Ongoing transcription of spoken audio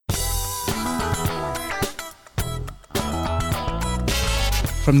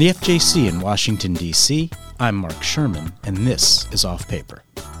From the FJC in Washington, D.C., I'm Mark Sherman, and this is Off Paper.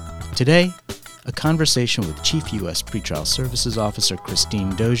 Today, a conversation with Chief U.S. Pretrial Services Officer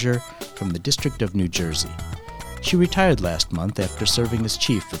Christine Dozier from the District of New Jersey. She retired last month after serving as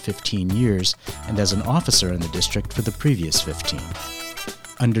chief for 15 years and as an officer in the district for the previous 15.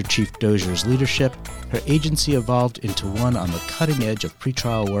 Under Chief Dozier's leadership, her agency evolved into one on the cutting edge of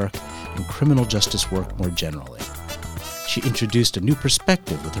pretrial work and criminal justice work more generally. She introduced a new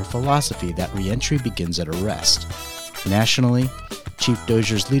perspective with her philosophy that reentry begins at arrest. Nationally, Chief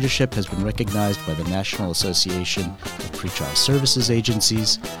Dozier's leadership has been recognized by the National Association of Pretrial Services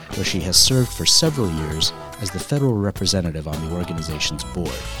Agencies, where she has served for several years as the federal representative on the organization's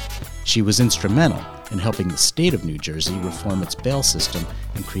board. She was instrumental in helping the state of New Jersey reform its bail system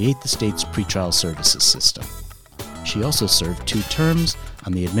and create the state's pretrial services system. She also served 2 terms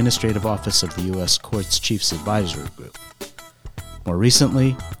on the Administrative Office of the U.S. Courts Chiefs Advisory Group. More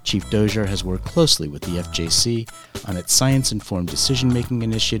recently, Chief Dozier has worked closely with the FJC on its Science-Informed Decision-Making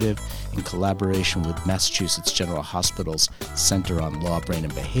Initiative in collaboration with Massachusetts General Hospital's Center on Law, Brain,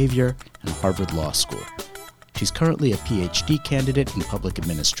 and Behavior and Harvard Law School. She's currently a PhD candidate in public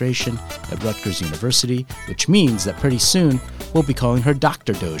administration at Rutgers University, which means that pretty soon we'll be calling her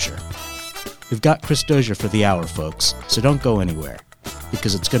Dr. Dozier. We've got Chris Dozier for the hour, folks, so don't go anywhere,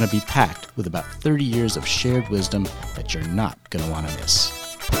 because it's going to be packed with about 30 years of shared wisdom that you're not going to want to miss.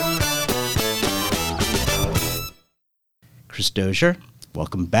 Chris Dozier,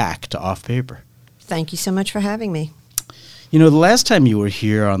 welcome back to Off Paper. Thank you so much for having me. You know, the last time you were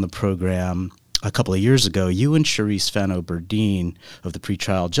here on the program, a couple of years ago, you and Charisse Fano-Burdine of the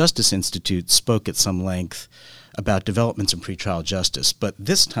Pretrial Justice Institute spoke at some length about developments in pretrial justice. But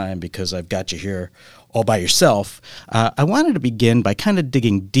this time, because I've got you here all by yourself, I wanted to begin by kind of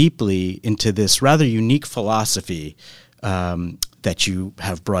digging deeply into this rather unique philosophy that you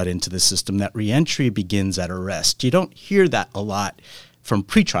have brought into the system, that reentry begins at arrest. You don't hear that a lot from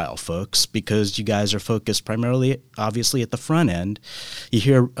pretrial folks because you guys are focused primarily, obviously, at the front end. You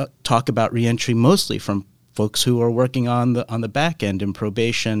hear talk about reentry mostly from folks who are working on the back end in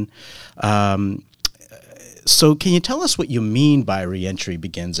probation. So can you tell us what you mean by reentry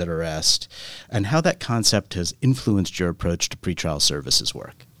begins at arrest and how that concept has influenced your approach to pretrial services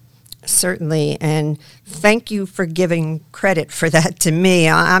work? Certainly, and thank you for giving credit for that to me.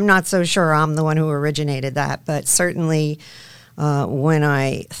 I'm not so sure I'm the one who originated that, but certainly when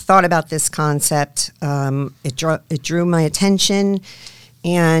I thought about this concept, it drew my attention.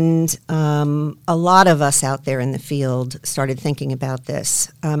 And a lot of us out there in the field started thinking about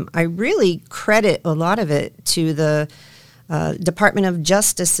this. I really credit a lot of it to the Department of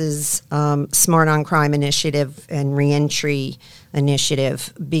Justice's Smart on Crime initiative and reentry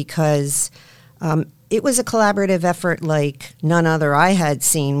initiative because it was a collaborative effort like none other I had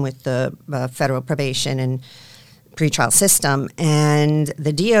seen with the federal probation and pretrial system, and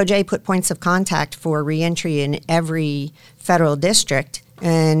the DOJ put points of contact for reentry in every federal district.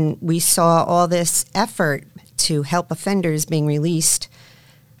 And we saw all this effort to help offenders being released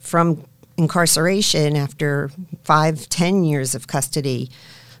from incarceration after 5-10 years of custody.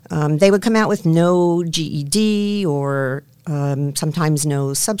 They would come out with no GED or sometimes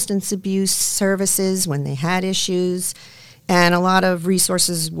no substance abuse services when they had issues. And a lot of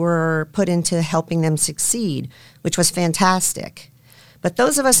resources were put into helping them succeed, which was fantastic. But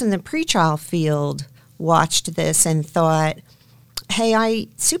those of us in the pretrial field watched this and thought, hey, I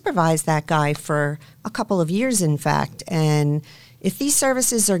supervised that guy for a couple of years, in fact, and if these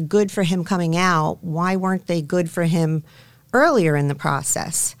services are good for him coming out, why weren't they good for him earlier in the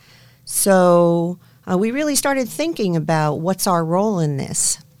process? So we really started thinking about what's our role in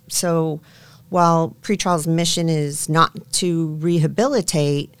this. So while pretrial's mission is not to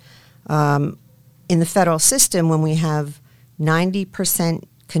rehabilitate, in the federal system, when we have 90%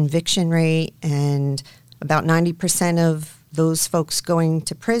 conviction rate and about 90% of those folks going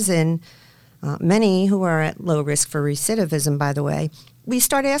to prison, many who are at low risk for recidivism, by the way, we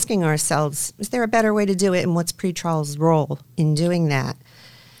start asking ourselves, is there a better way to do it, and what's pretrial's role in doing that?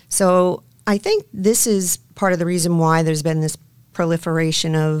 So I think this is part of the reason why there's been this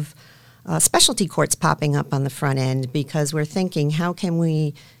proliferation of specialty courts popping up on the front end, because we're thinking, how can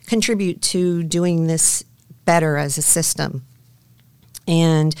we contribute to doing this better as a system?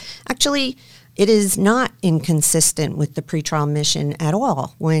 And actually, it is not inconsistent with the pretrial mission at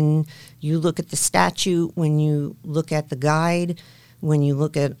all. When you look at the statute, when you look at the guide, when you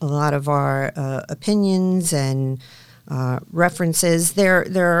look at a lot of our opinions and references,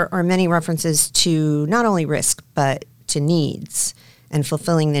 there are many references to not only risk, but to needs. and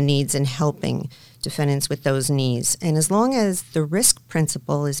fulfilling the needs and helping defendants with those needs. And as long as the risk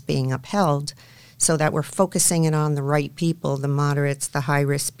principle is being upheld, so that we're focusing it on the right people, the moderates, the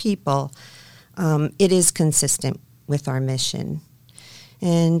high-risk people, it is consistent with our mission.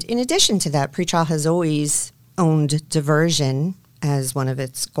 And in addition to that, pretrial has always owned diversion as one of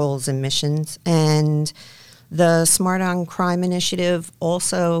its goals and missions. And the Smart on Crime initiative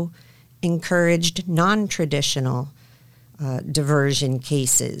also encouraged non-traditional diversion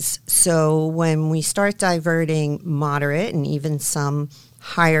cases. So when we start diverting moderate and even some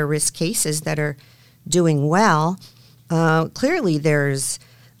higher risk cases that are doing well, clearly there's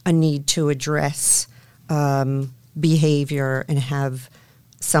a need to address behavior and have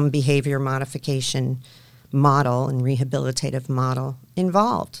some behavior modification model and rehabilitative model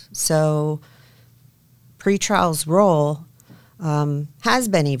involved. So pretrial's role has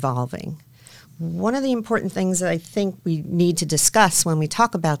been evolving. One of the important things that I think we need to discuss when we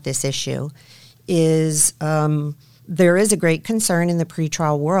talk about this issue is there is a great concern in the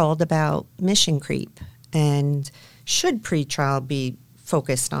pretrial world about mission creep, and should pretrial be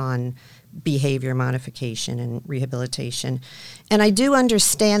focused on behavior modification and rehabilitation. And I do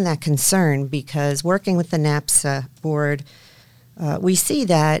understand that concern because working with the NAPSA board, we see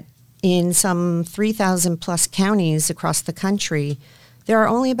that in some 3,000 plus counties across the country, there are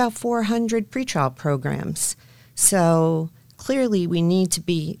only about 400 pretrial programs. So clearly we need to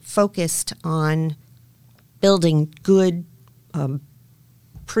be focused on building good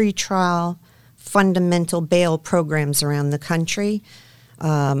pretrial fundamental bail programs around the country.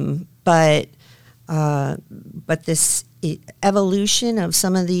 But this evolution of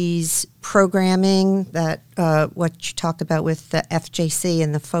some of these programming that what you talked about with the FJC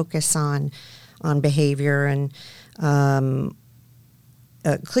and the focus on behavior, and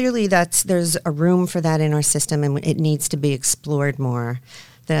clearly there's a room for that in our system, and it needs to be explored more.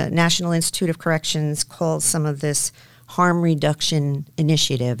 The National Institute of Corrections calls some of this harm reduction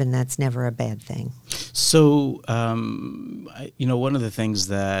initiative, and that's never a bad thing. So, one of the things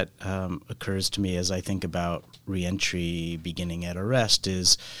that occurs to me as I think about reentry beginning at arrest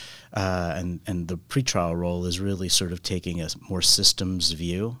is, and the pretrial role is really sort of taking a more systems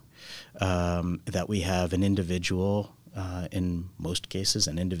view, that we have an individual, in most cases,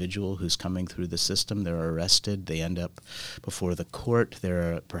 an individual who's coming through the system. They're arrested. They end up before the court.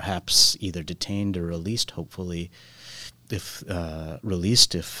 They're perhaps either detained or released, hopefully if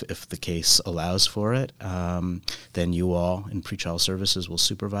the case allows for it. Then you all in pretrial services will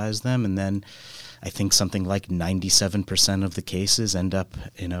supervise them, and then I think something like 97% of the cases end up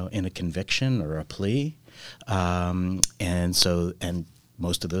in a conviction or a plea, and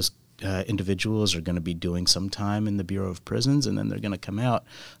most of those individuals are going to be doing some time in the Bureau of Prisons, and then they're going to come out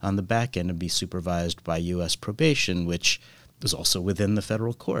on the back end and be supervised by U.S. probation, which is also within the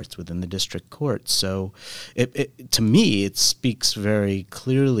federal courts, within the district courts. So to me, it speaks very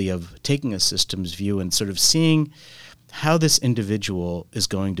clearly of taking a systems view and sort of seeing how this individual is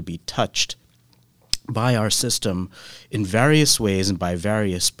going to be touched by our system in various ways and by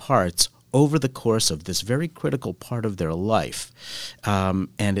various parts over the course of this very critical part of their life.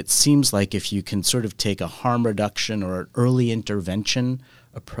 And it seems like if you can sort of take a harm reduction or an early intervention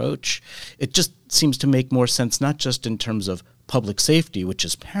approach, it just seems to make more sense, not just in terms of public safety, which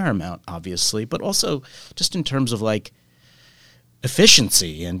is paramount, obviously, but also just in terms of like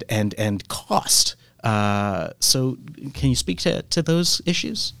efficiency and cost. So can you speak to those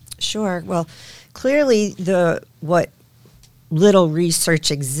issues? Sure. Well, clearly what little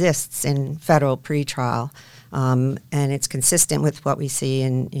research exists in federal pretrial, and it's consistent with what we see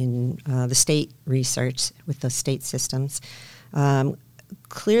in the state research with the state systems.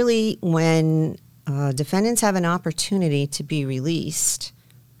 Clearly, when defendants have an opportunity to be released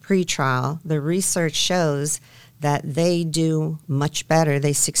pretrial, the research shows that they do much better.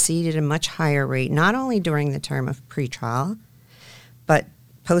 They succeed at a much higher rate, not only during the term of pretrial, but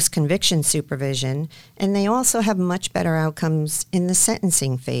post-conviction supervision, and they also have much better outcomes in the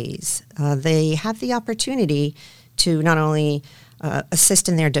sentencing phase. They have the opportunity to not only assist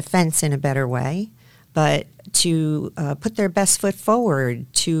in their defense in a better way, but to put their best foot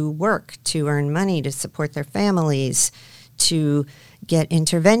forward, to work, to earn money, to support their families, to get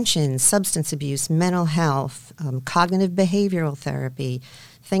interventions, substance abuse, mental health, cognitive behavioral therapy,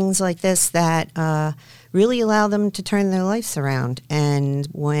 things like this that really allow them to turn their lives around. And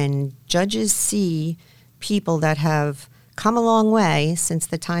when judges see people that have come a long way since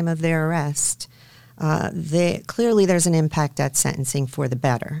the time of their arrest, clearly there's an impact at sentencing for the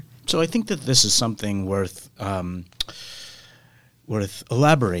better. So I think that this is something worth worth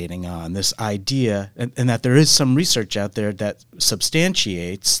elaborating on, this idea, and that there is some research out there that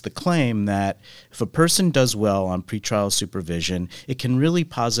substantiates the claim that if a person does well on pretrial supervision, it can really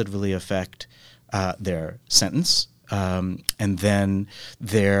positively affect their sentence, and then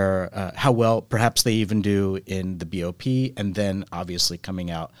their how well perhaps they even do in the BOP, and then obviously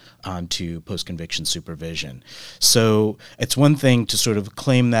coming out onto post-conviction supervision. So it's one thing to sort of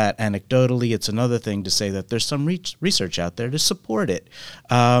claim that anecdotally. It's another thing to say that there's some research out there to support it.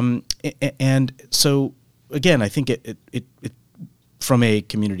 And so, again, I think it from a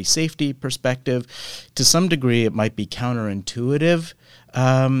community safety perspective, to some degree, it might be counterintuitive,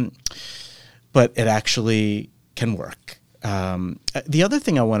 but it actually can work. The other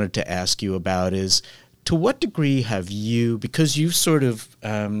thing I wanted to ask you about is, to what degree have you, because you've sort of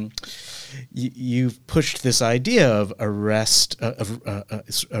you've pushed this idea of arrest,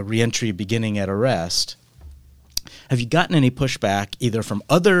 a reentry beginning at arrest, have you gotten any pushback either from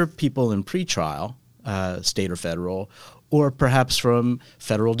other people in pretrial, state or federal, or perhaps from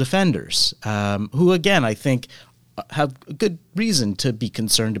federal defenders, who, again, I think have a good reason to be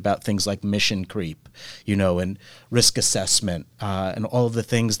concerned about things like mission creep, and risk assessment, and all of the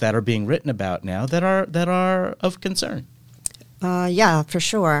things that are being written about now that are of concern? Yeah, for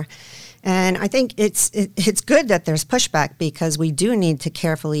sure. And I think it's good that there's pushback, because we do need to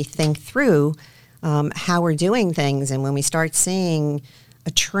carefully think through how we're doing things. And when we start seeing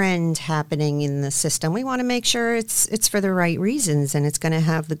a trend happening in the system, we want to make sure it's for the right reasons and it's going to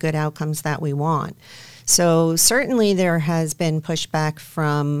have the good outcomes that we want. So certainly there has been pushback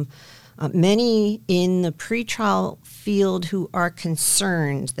from many in the pretrial field who are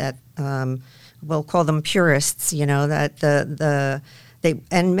concerned that we'll call them purists, that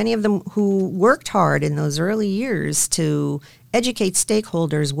and many of them who worked hard in those early years to educate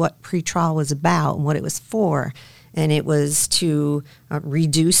stakeholders what pretrial was about and what it was for. And it was to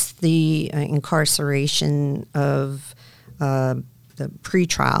reduce the incarceration of the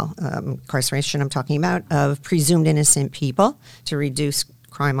pretrial incarceration I'm talking about of presumed innocent people, to reduce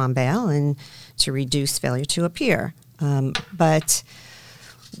crime on bail and to reduce failure to appear. But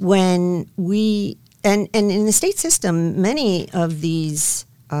when we, and in the state system, many of these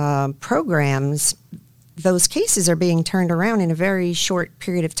programs, those cases are being turned around in a very short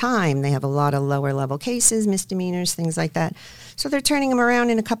period of time. They have a lot of lower level cases, misdemeanors, things like that. So they're turning them around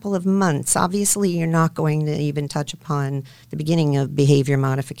in a couple of months. Obviously, you're not going to even touch upon the beginning of behavior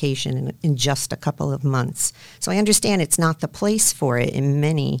modification in just a couple of months. So I understand it's not the place for it in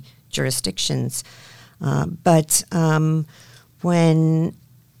many jurisdictions. But when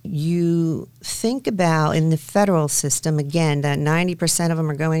you think about in the federal system, again, that 90% of them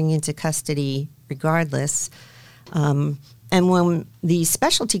are going into custody regardless. And when the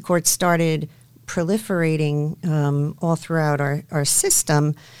specialty courts started proliferating all throughout our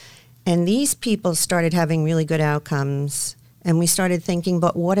system, and these people started having really good outcomes, and we started thinking,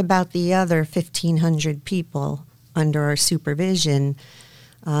 but what about the other 1,500 people under our supervision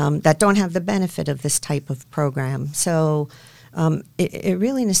that don't have the benefit of this type of program? So it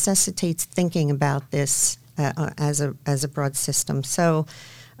really necessitates thinking about this as a broad system. So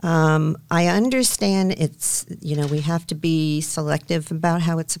I understand it's, we have to be selective about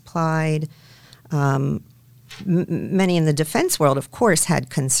how it's applied. Many in the defense world, of course, had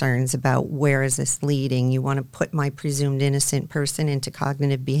concerns about where is this leading. You want to put my presumed innocent person into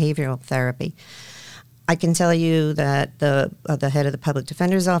cognitive behavioral therapy. I can tell you that the head of the public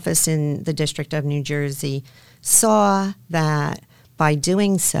defender's office in the District of New Jersey saw that by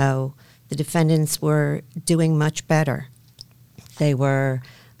doing so, the defendants were doing much better. They were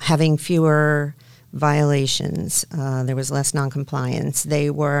having fewer violations. There was less noncompliance. They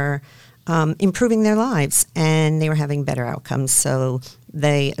were improving their lives, and they were having better outcomes. So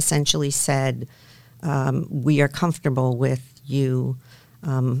they essentially said, we are comfortable with you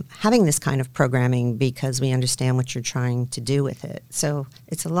having this kind of programming because we understand what you're trying to do with it. So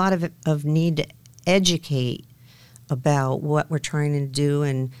it's a lot of need to educate about what we're trying to do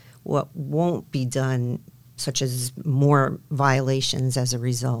and what won't be done, such as more violations as a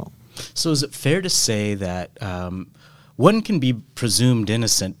result. So is it fair to say that one can be presumed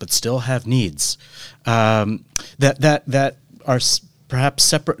innocent but still have needs that are perhaps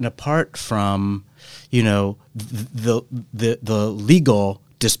separate and apart from, the legal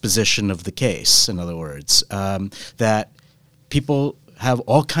disposition of the case? In other words, that people have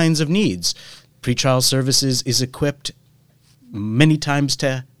all kinds of needs. Pretrial services is equipped many times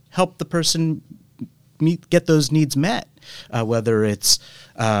to help the person get those needs met. whether it's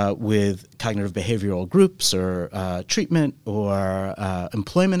with cognitive behavioral groups or treatment or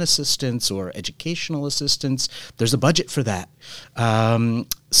employment assistance or educational assistance. There's a budget for that.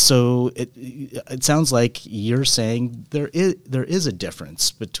 So it sounds like you're saying there is a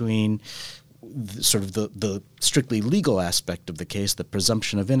difference between sort of the strictly legal aspect of the case, the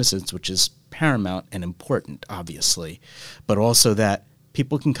presumption of innocence, which is paramount and important, obviously, but also that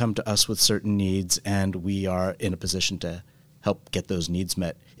people can come to us with certain needs and we are in a position to help get those needs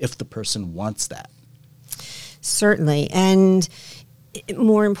met if the person wants that. Certainly. And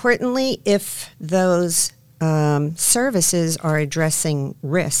more importantly, if those services are addressing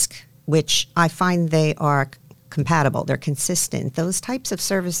risk, which I find they are compatible, they're consistent. Those types of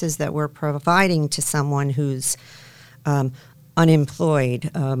services that we're providing to someone who's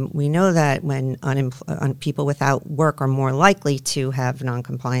unemployed, we know that when people without work are more likely to have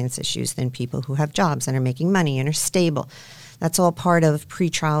noncompliance issues than people who have jobs and are making money and are stable. That's all part of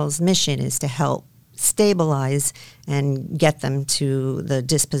pretrial's mission, is to help stabilize and get them to the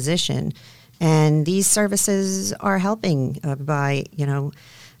disposition. And these services are helping by,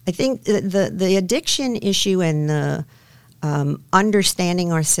 I think the addiction issue and the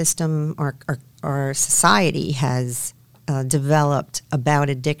understanding our system, our society has developed about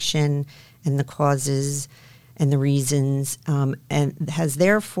addiction and the causes and the reasons, and has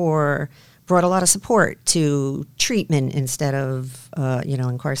therefore brought a lot of support to treatment instead of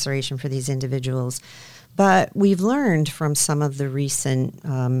incarceration for these individuals. But we've learned from some of the recent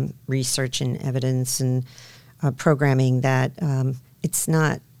research and evidence and programming that it's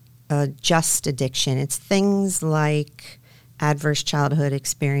not just addiction. It's things like adverse childhood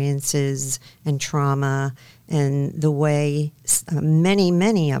experiences and trauma, and the way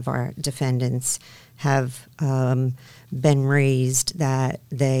many of our defendants have been raised, that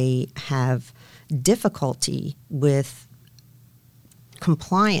they have difficulty with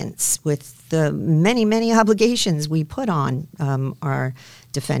compliance with the many obligations we put on our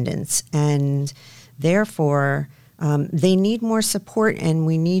defendants. And therefore, they need more support, and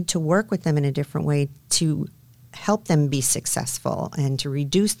we need to work with them in a different way to help them be successful and to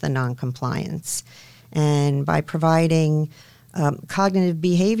reduce the noncompliance. And by providing cognitive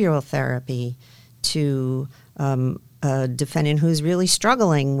behavioral therapy to a defendant who's really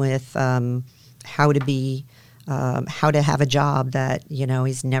struggling with how to have a job that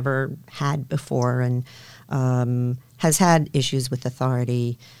he's never had before and has had issues with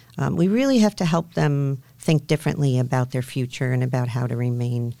authority, we really have to help them think differently about their future and about how to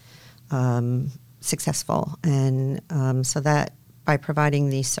remain successful. And so that by providing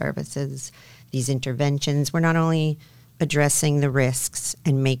these services, these interventions, we're not only addressing the risks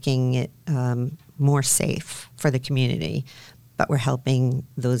and making it more safe for the community, but we're helping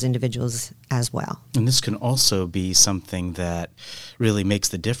those individuals as well. And this can also be something that really makes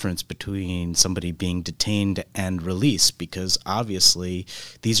the difference between somebody being detained and released, because obviously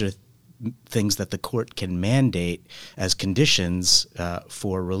these are things that the court can mandate as conditions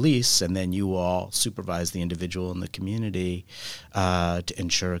for release, and then you all supervise the individual in the community to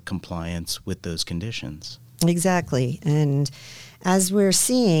ensure compliance with those conditions. Exactly. And as we're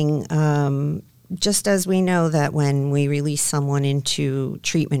seeing, just as we know that when we release someone into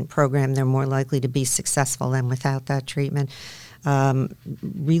treatment program, they're more likely to be successful than without that treatment,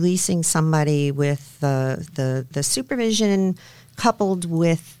 releasing somebody with the supervision coupled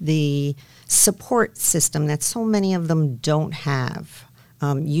with the support system that so many of them don't have,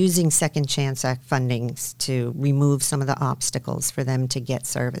 using Second Chance Act fundings to remove some of the obstacles for them to get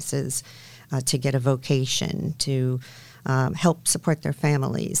services, to get a vocation, to help support their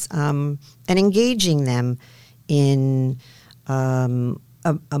families, and engaging them in a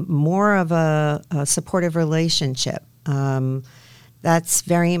more of a supportive relationship. That's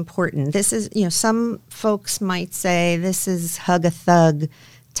very important. This is, some folks might say this is hug a thug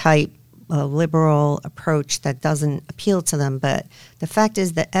type liberal approach that doesn't appeal to them, but the fact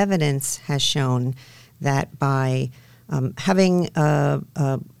is the evidence has shown that by having a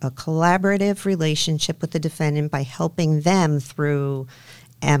collaborative relationship with the defendant, by helping them through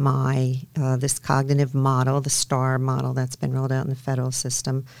MI, this cognitive model, the STAR model that's been rolled out in the federal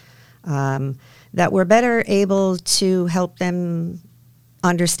system, that we're better able to help them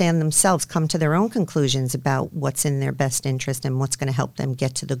understand themselves, come to their own conclusions about what's in their best interest and what's going to help them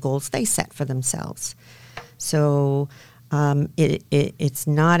get to the goals they set for themselves. So it's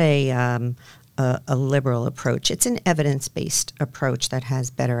not a liberal approach. It's an evidence-based approach that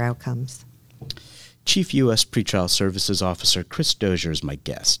has better outcomes. Chief U.S. Pretrial Services Officer Chris Dozier is my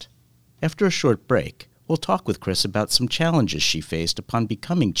guest. After a short break, we'll talk with Chris about some challenges she faced upon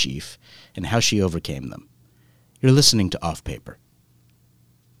becoming chief and how she overcame them. You're listening to Off Paper.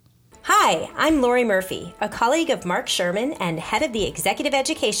 Hi, I'm Lori Murphy, a colleague of Mark Sherman and head of the Executive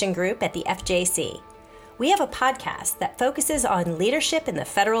Education Group at the FJC. We have a podcast that focuses on leadership in the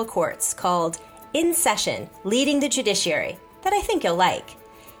federal courts called In Session, Leading the Judiciary, that I think you'll like.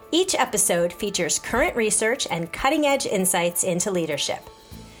 Each episode features current research and cutting-edge insights into leadership.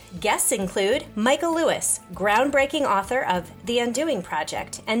 Guests include Michael Lewis, groundbreaking author of The Undoing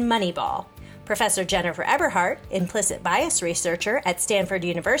Project and Moneyball, Professor Jennifer Eberhardt, implicit bias researcher at Stanford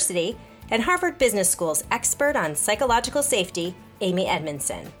University, and Harvard Business School's expert on psychological safety, Amy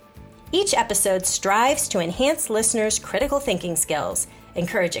Edmondson. Each episode strives to enhance listeners' critical thinking skills,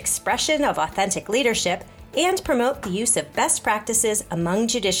 encourage expression of authentic leadership, and promote the use of best practices among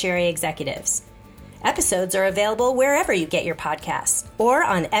judiciary executives. Episodes are available wherever you get your podcasts or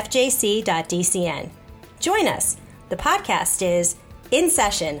on fjc.dcn. Join us. The podcast is In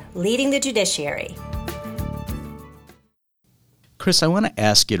Session, Leading the Judiciary. Chris, I want to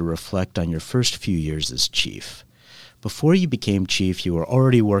ask you to reflect on your first few years as chief. Before you became chief, you were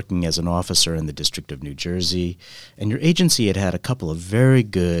already working as an officer in the District of New Jersey, and your agency had had a couple of very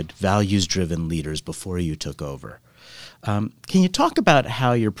good, values-driven leaders before you took over. Can you talk about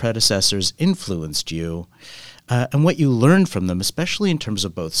how your predecessors influenced you and what you learned from them, especially in terms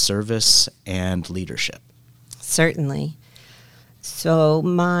of both service and leadership? Certainly. So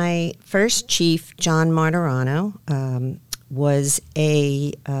my first chief, John Martirano, was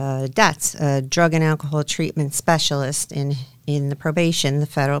a DATS, a drug and alcohol treatment specialist in the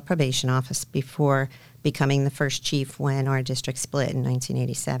Federal Probation Office before becoming the first chief when our district split in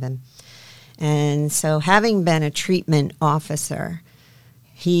 1987. And so having been a treatment officer,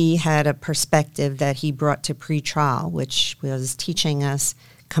 he had a perspective that he brought to pretrial, which was teaching us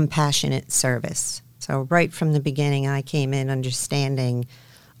compassionate service. So right from the beginning, I came in understanding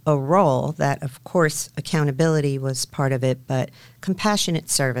a role that, of course, accountability was part of it, but compassionate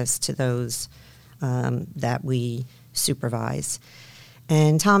service to those that we supervise.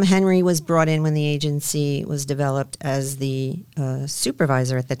 And Tom Henry was brought in when the agency was developed as the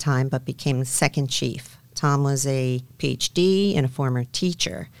supervisor at the time, but became the second chief. Tom was a PhD and a former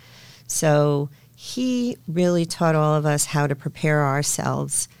teacher. So he really taught all of us how to prepare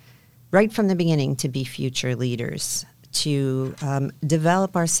ourselves right from the beginning to be future leaders, to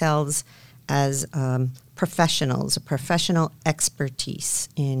develop ourselves as professionals, a professional expertise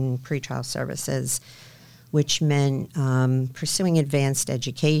in pretrial services, which meant pursuing advanced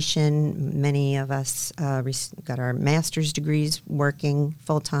education. Many of us got our master's degrees working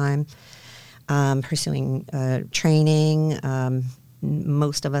full-time, pursuing training.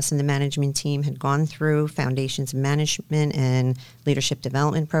 Most of us in the management team had gone through Foundations of Management and Leadership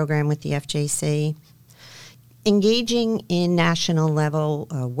Development Program with the FJC. Engaging in national level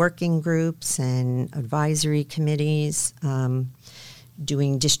working groups and advisory committees,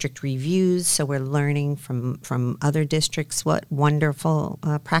 doing district reviews, so we're learning from other districts what wonderful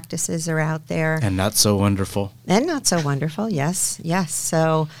practices are out there. And not so wonderful. And not so wonderful, yes.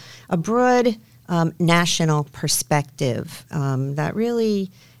 So a broad national perspective that really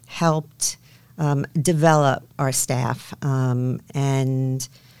helped develop our staff and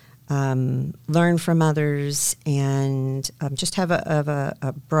learn from others and just have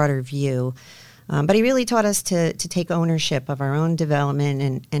a broader view. But he really taught us to take ownership of our own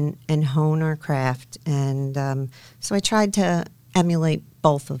development and hone our craft. And so I tried to emulate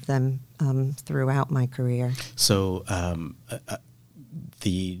both of them throughout my career. So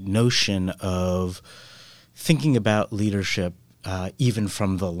the notion of thinking about leadership even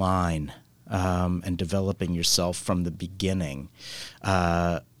from the line and developing yourself from the beginning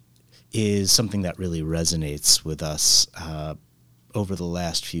is something that really resonates with us over the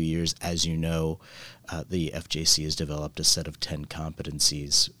last few years. As you know, the FJC has developed a set of 10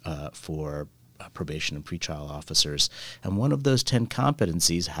 competencies for probation and pretrial officers, and one of those 10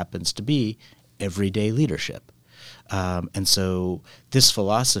 competencies happens to be everyday leadership. And so this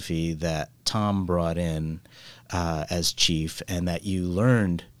philosophy that Tom brought in as chief and that you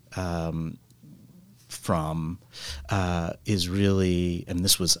learned from is really, and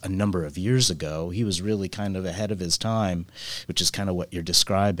this was a number of years ago, he was really kind of ahead of his time, which is kind of what you're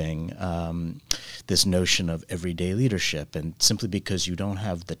describing, this notion of everyday leadership. And simply because you don't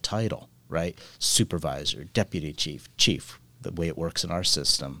have the title, right, supervisor, deputy chief, the way it works in our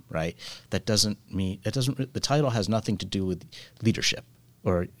system, right, that doesn't mean, the title has nothing to do with leadership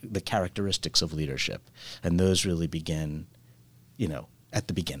or the characteristics of leadership. And those really begin, at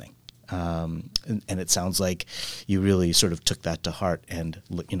the beginning. And it sounds like you really sort of took that to heart, and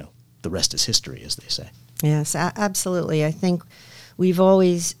the rest is history, as they say. Yes, absolutely. I think we've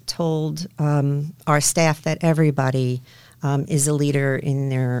always told our staff that everybody is a leader in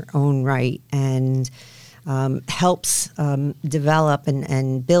their own right, and helps develop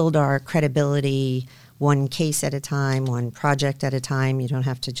and build our credibility one case at a time, one project at a time. You don't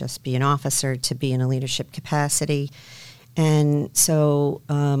have to just be an officer to be in a leadership capacity. And so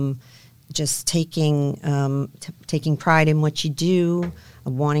just taking pride in what you do,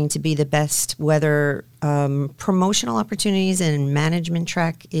 wanting to be the best, whether promotional opportunities and management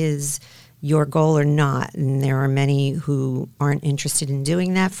track is your goal or not. And there are many who aren't interested in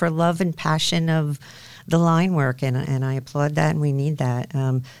doing that for love and passion of the line work, and I applaud that, and we need that.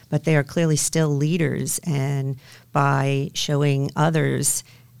 But they are clearly still leaders, and by showing others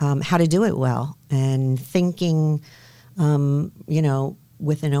how to do it well and thinking,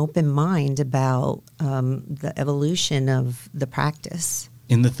 with an open mind about the evolution of the practice.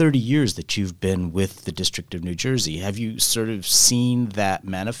 In the 30 years that you've been with the District of New Jersey, have you sort of seen that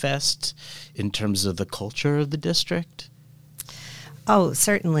manifest in terms of the culture of the district? Oh,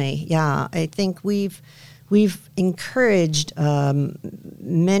 certainly. Yeah. I think we've encouraged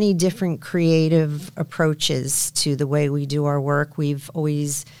many different creative approaches to the way we do our work. We've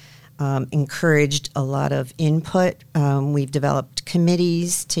always encouraged a lot of input. We've developed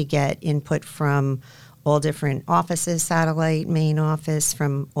committees to get input from all different offices, satellite, main office,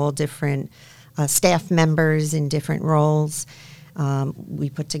 from all different staff members in different roles.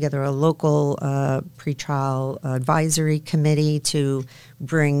 We put together a local pretrial advisory committee to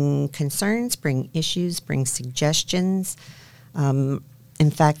bring concerns, bring issues, bring suggestions.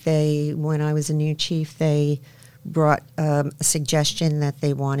 In fact, when I was a new chief, they brought a suggestion that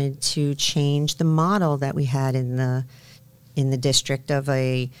they wanted to change the model that we had in the district of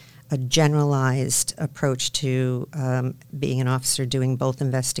a generalized approach to being an officer doing both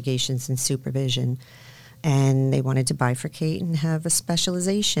investigations and supervision. And they wanted to bifurcate and have a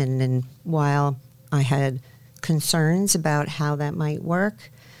specialization. And while I had concerns about how that might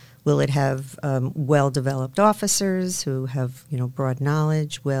work, will it have well-developed officers who have broad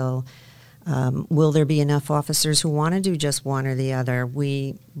knowledge? Will there be enough officers who want to do just one or the other?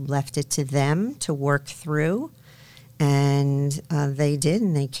 We left it to them to work through. And they did,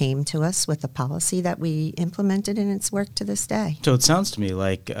 and they came to us with a policy that we implemented, and it's worked to this day. So it sounds to me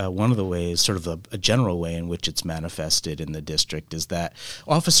like one of the ways, sort of a general way in which it's manifested in the district, is that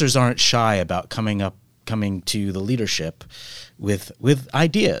officers aren't shy about coming to the leadership with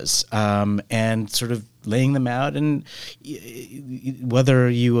ideas and sort of laying them out. And whether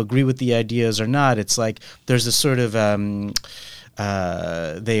you agree with the ideas or not, it's like there's a sort of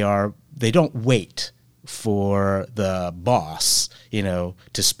they don't wait for the boss, to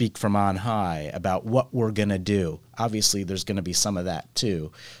speak from on high about what we're going to do. Obviously, there's going to be some of that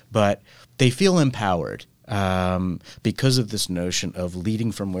too, but they feel empowered because of this notion of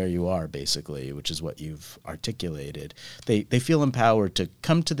leading from where you are, basically, which is what you've articulated. They feel empowered to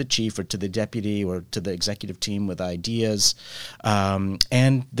come to the chief or to the deputy or to the executive team with ideas,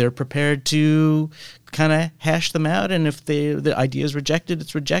 and they're prepared to kind of hash them out. And if the idea is rejected,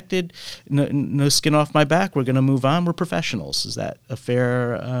 it's rejected. No skin off my back. We're going to move on. We're professionals. Is that a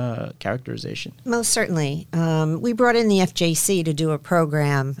fair characterization? Most certainly. We brought in the FJC to do a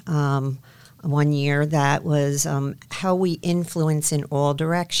program one year that was how we influence in all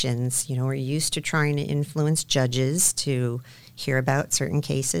directions. We're used to trying to influence judges to hear about certain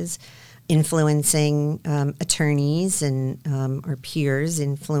cases, influencing attorneys and our peers,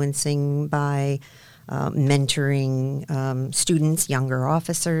 influencing by mentoring students, younger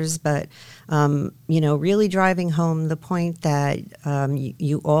officers, but really driving home the point that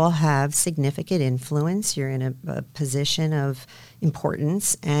you all have significant influence. You're in a position of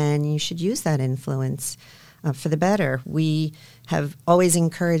importance, and you should use that influence for the better. We have always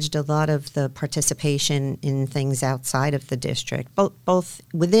encouraged a lot of the participation in things outside of the district, both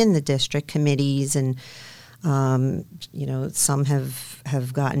within the district committees, and some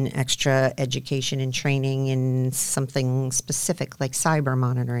have gotten extra education and training in something specific like cyber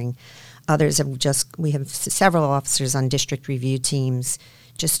monitoring. Others we have several officers on district review teams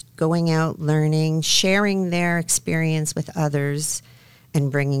just going out, learning, sharing their experience with others,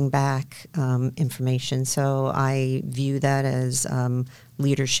 and bringing back information. So I view that as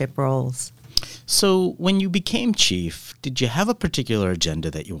leadership roles. So when you became chief, did you have a particular agenda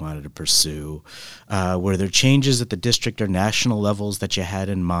that you wanted to pursue? Were there changes at the district or national levels that you had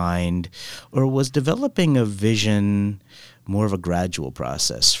in mind? Or was developing a vision more of a gradual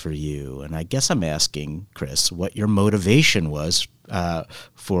process for you? And I guess I'm asking, Chris, what your motivation was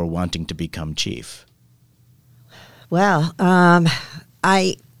for wanting to become chief. Well,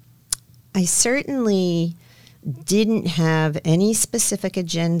 I certainly didn't have any specific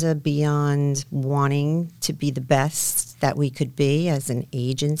agenda beyond wanting to be the best that we could be as an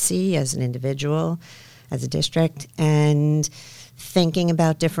agency, as an individual, as a district, and thinking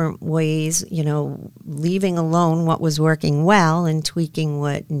about different ways, leaving alone what was working well and tweaking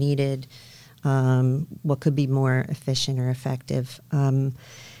what needed, what could be more efficient or effective.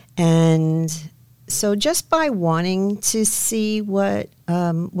 And so just by wanting to see what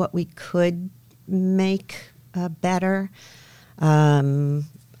we could make better,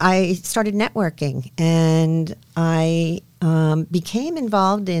 I started networking, and I became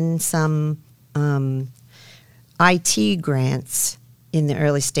involved in some IT grants in the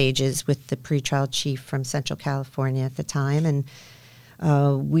early stages with the pretrial chief from Central California at the time, and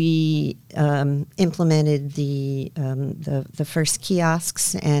we implemented the first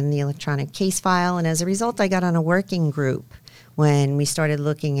kiosks and the electronic case file, and as a result, I got on a working group when we started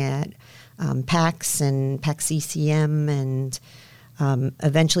looking at PACS and PACS ECM, and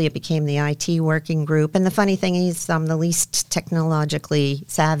eventually it became the IT working group. And the funny thing is, I'm the least technologically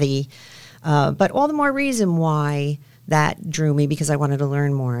savvy, but all the more reason why that drew me, because I wanted to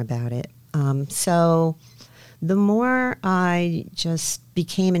learn more about it. So the more I just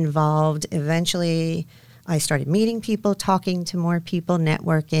became involved, eventually I started meeting people, talking to more people,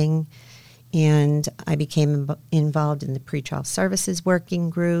 networking, and I became involved in the pretrial services working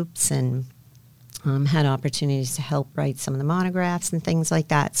groups, and had opportunities to help write some of the monographs and things like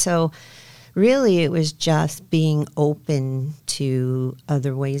that. So really it was just being open to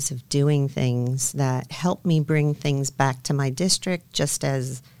other ways of doing things that helped me bring things back to my district, just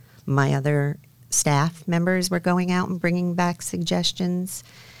as my other staff members were going out and bringing back suggestions.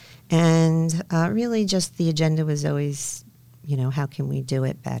 And really just the agenda was always, how can we do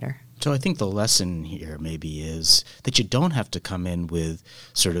it better? So I think the lesson here maybe is that you don't have to come in with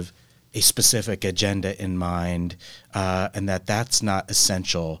sort of a specific agenda in mind, and that's not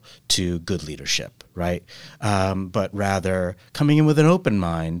essential to good leadership, right? But rather coming in with an open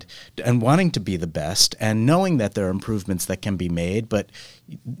mind and wanting to be the best, and knowing that there are improvements that can be made, but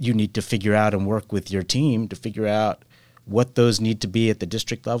you need to figure out and work with your team to figure out what those need to be at the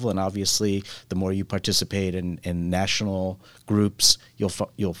district level. And obviously, the more you participate in national groups,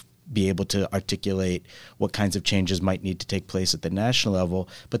 you'll be able to articulate what kinds of changes might need to take place at the national level,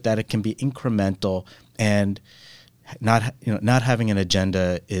 but that it can be incremental, and not having an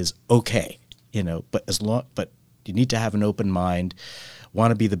agenda is okay, but you need to have an open mind,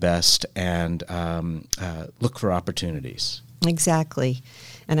 want to be the best, and look for opportunities. Exactly.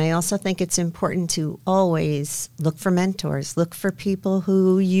 And I also think it's important to always look for mentors, look for people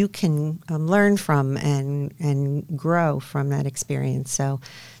who you can learn from and grow from that experience. So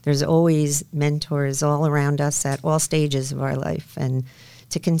there's always mentors all around us at all stages of our life, and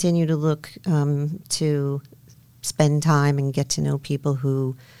to continue to look to spend time and get to know people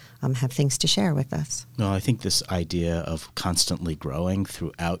who have things to share with us. No, I think this idea of constantly growing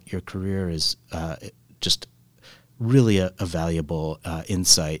throughout your career is just really a valuable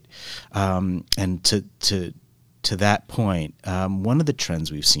insight. And to that point, one of the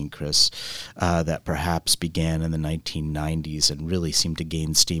trends we've seen, Chris, that perhaps began in the 1990s and really seemed to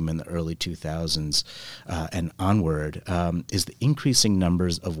gain steam in the early 2000s and onward, is the increasing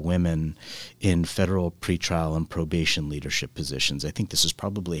numbers of women in federal pretrial and probation leadership positions. I think this is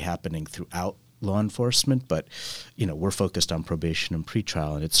probably happening throughout law enforcement, but we're focused on probation and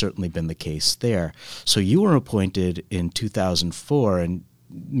pretrial, and it's certainly been the case there. So you were appointed in 2004, and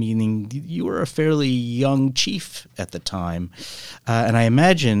meaning you were a fairly young chief at the time, and I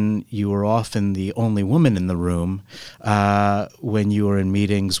imagine you were often the only woman in the room when you were in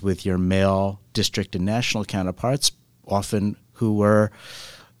meetings with your male district and national counterparts, often who were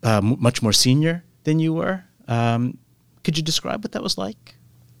much more senior than you were. Could you describe what that was like?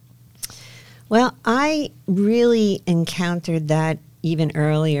 Well, I really encountered that even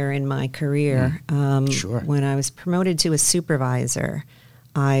earlier in my career. Sure. When I was promoted to a supervisor,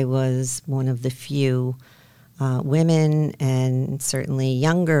 I was one of the few women, and certainly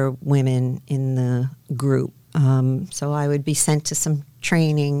younger women in the group. So I would be sent to some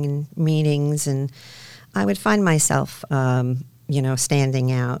training and meetings, and I would find myself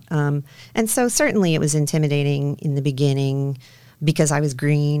standing out. And so certainly it was intimidating in the beginning, because I was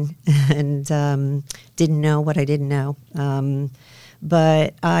green and didn't know what I didn't know.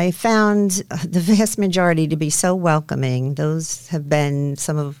 But I found the vast majority to be so welcoming. Those have been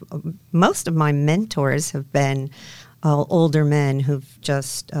most of my mentors have been older men who've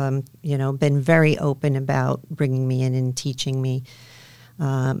just, been very open about bringing me in and teaching me.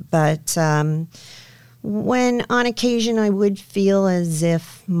 But when on occasion I would feel as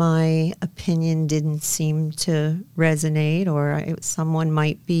if my opinion didn't seem to resonate, or someone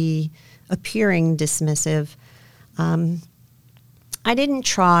might be appearing dismissive, I didn't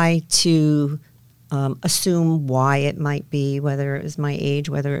try to assume why it might be, whether it was my age,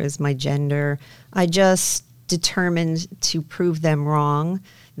 whether it was my gender. I just determined to prove them wrong,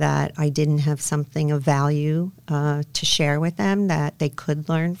 that I didn't have something of value to share with them, that they could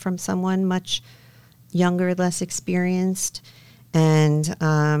learn from someone much younger, less experienced. And,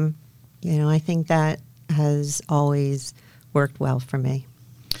 I think that has always worked well for me.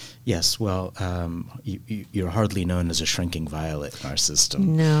 Yes, well, you're hardly known as a shrinking violet in our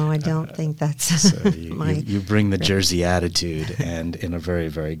system. No, I don't think that's so you bring the Jersey attitude, and in a very,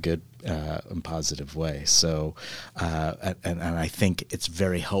 very good and positive way. So, and I think it's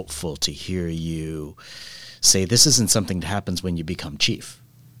very helpful to hear you say this isn't something that happens when you become chief.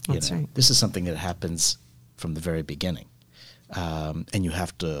 That's right. This is something that happens from the very beginning. And you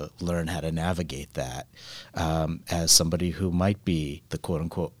have to learn how to navigate that as somebody who might be the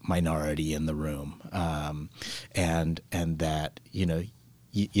quote-unquote minority in the room, and that you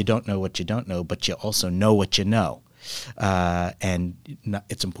don't know what you don't know, but you also know what you know, and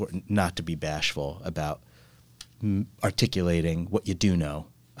it's important not to be bashful about articulating what you do know,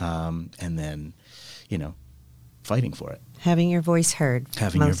 and then fighting for it, having your voice heard.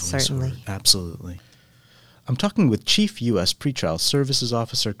 Certainly. Heard. Absolutely. I'm talking with Chief U.S. Pretrial Services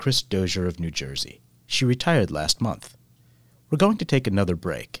Officer Chris Dozier of New Jersey. She retired last month. We're going to take another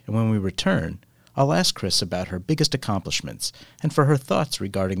break, and when we return, I'll ask Chris about her biggest accomplishments and for her thoughts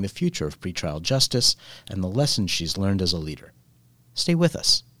regarding the future of pretrial justice and the lessons she's learned as a leader. Stay with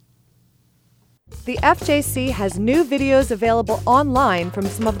us. The FJC has new videos available online from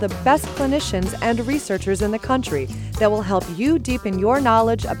some of the best clinicians and researchers in the country that will help you deepen your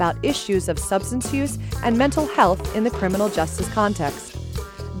knowledge about issues of substance use and mental health in the criminal justice context.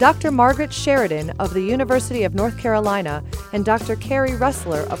 Dr. Margaret Sheridan of the University of North Carolina and Dr. Carrie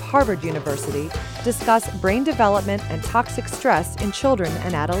Ressler of Harvard University discuss brain development and toxic stress in children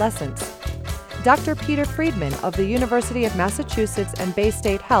and adolescents. Dr. Peter Friedman of the University of Massachusetts and Bay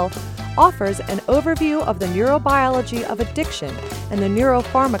State Health offers an overview of the neurobiology of addiction and the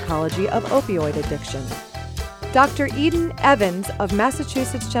neuropharmacology of opioid addiction. Dr. Eden Evans of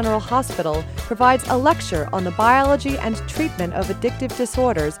Massachusetts General Hospital provides a lecture on the biology and treatment of addictive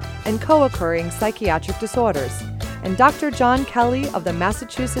disorders and co-occurring psychiatric disorders. And Dr. John Kelly of the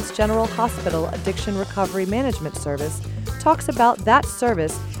Massachusetts General Hospital Addiction Recovery Management Service talks about that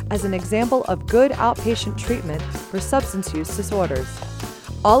service as an example of good outpatient treatment for substance use disorders.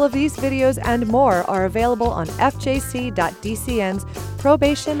 All of these videos and more are available on fjc.dcn's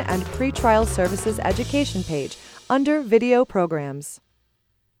Probation and Pretrial Services Education page under Video Programs.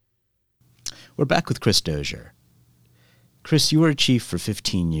 We're back with Chris Dozier. Chris, you were a chief for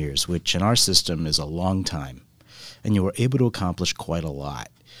 15 years, which in our system is a long time, and you were able to accomplish quite a lot.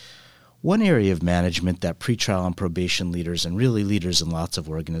 One area of management that pretrial and probation leaders and really leaders in lots of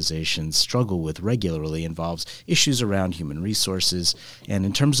organizations struggle with regularly involves issues around human resources and,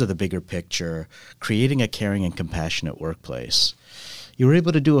 in terms of the bigger picture, creating a caring and compassionate workplace. You were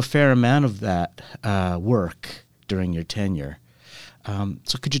able to do a fair amount of that work during your tenure.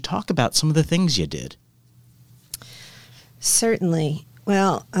 So could you talk about some of the things you did? Certainly.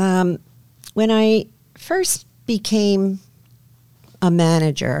 Well, when I first became a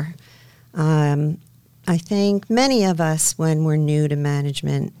manager, I think many of us, when we're new to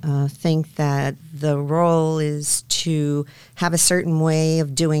management, think that the role is to have a certain way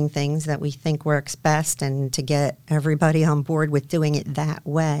of doing things that we think works best and to get everybody on board with doing it that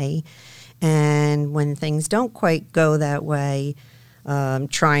way. And when things don't quite go that way,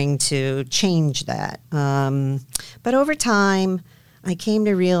 trying to change that. But over time, I came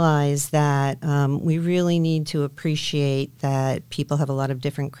to realize that we really need to appreciate that people have a lot of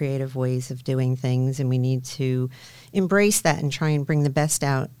different creative ways of doing things, and we need to embrace that and try and bring the best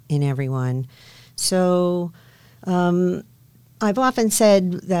out in everyone. So I've often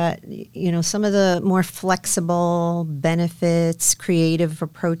said that, some of the more flexible benefits, creative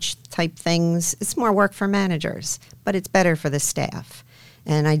approach type things, it's more work for managers, but it's better for the staff.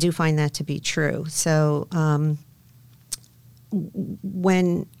 And I do find that to be true. So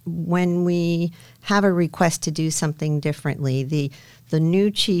when we have a request to do something differently, the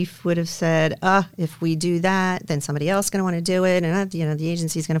new chief would have said, if we do that, then somebody else is going to want to do it, and the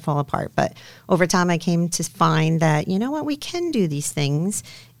agency is going to fall apart. But over time, I came to find that, we can do these things.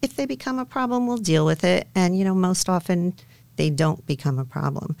 If they become a problem, we'll deal with it. And, most often, they don't become a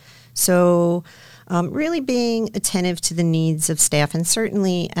problem. So really being attentive to the needs of staff, and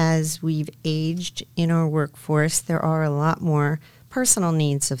certainly as we've aged in our workforce, there are a lot more personal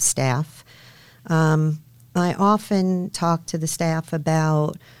needs of staff. I often talk to the staff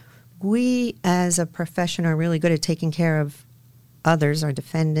about we as a profession are really good at taking care of others, our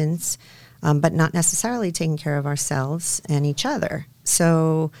defendants, but not necessarily taking care of ourselves and each other.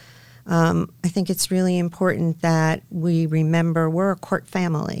 So I think it's really important that we remember we're a court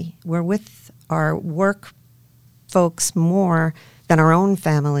family. We're with our work folks more than our own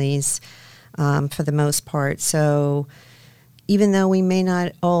families for the most part. So even though we may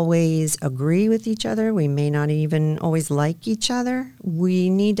not always agree with each other, we may not even always like each other, we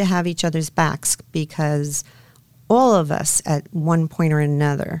need to have each other's backs because all of us at one point or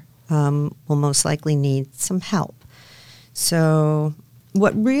another will most likely need some help. So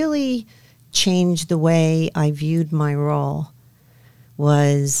what really changed the way I viewed my role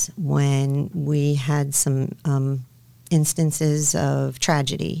was when we had some instances of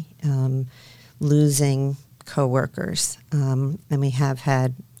tragedy, losing coworkers, and we have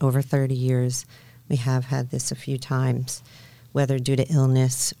had over 30 years, we have had this a few times, whether due to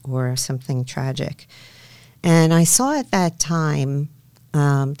illness or something tragic. And I saw at that time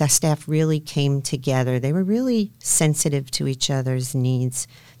that staff really came together. They were really sensitive to each other's needs.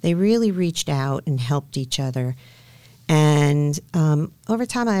 They really reached out and helped each other. And over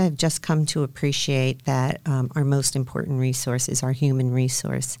time, I have just come to appreciate that our most important resource is our human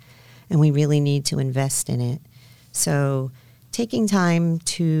resource, and we really need to invest in it. So taking time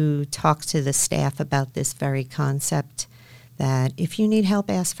to talk to the staff about this very concept, that if you need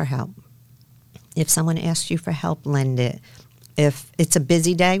help, ask for help. If someone asks you for help, lend it. If it's a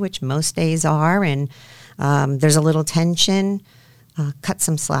busy day, which most days are, and there's a little tension, cut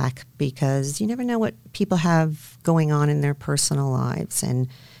some slack, because you never know what people have going on in their personal lives. And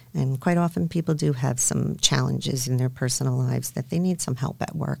quite often people do have some challenges in their personal lives that they need some help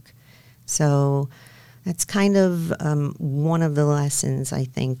at work. So that's kind of one of the lessons I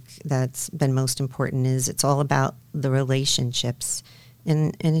think that's been most important is it's all about the relationships.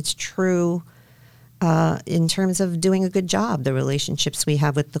 And it's true in terms of doing a good job, the relationships we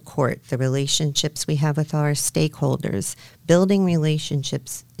have with the court, the relationships we have with our stakeholders. Building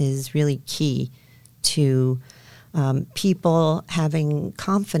relationships is really key to people having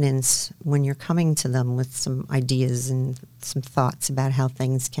confidence when you're coming to them with some ideas and some thoughts about how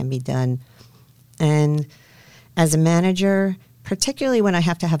things can be done. And as a manager, particularly when I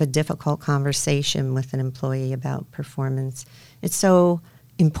have to have a difficult conversation with an employee about performance, it's so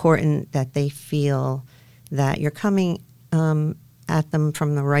important that they feel that you're coming at them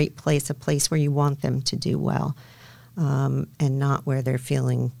from the right place, a place where you want them to do well, and not where they're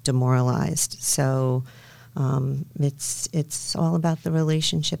feeling demoralized. So it's all about the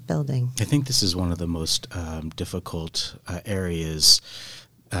relationship building. I think this is one of the most difficult areas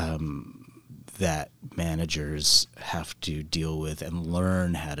that managers have to deal with and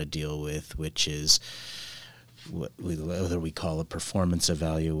learn how to deal with, which is whether we call it performance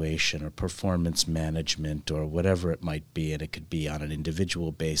evaluation or performance management or whatever it might be. And it could be on an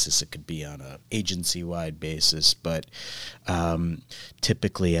individual basis, it could be on an agency-wide basis. But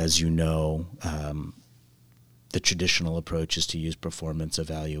typically, as you know, the traditional approach is to use performance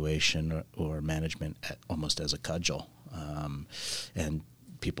evaluation or management almost as a cudgel. And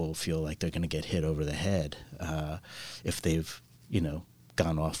people feel like they're going to get hit over the head if they've,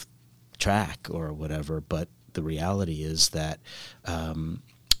 gone off track or whatever. But the reality is that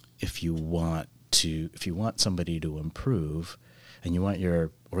if you want somebody to improve and you want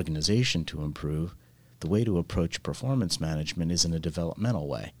your organization to improve, the way to approach performance management is in a developmental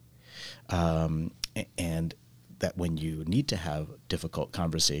way. And that when you need to have difficult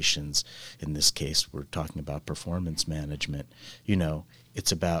conversations, in this case, we're talking about performance management,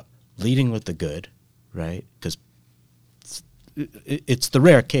 it's about leading with the good, right? Because it's the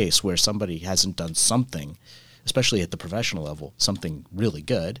rare case where somebody hasn't done something, especially at the professional level, something really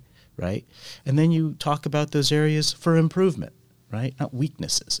good, right? And then you talk about those areas for improvement, right? Not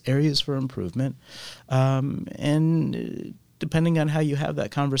weaknesses, areas for improvement. And depending on how you have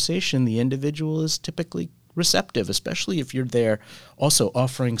that conversation, the individual is typically receptive, especially if you're there also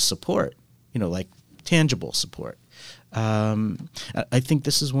offering support, like tangible support. I think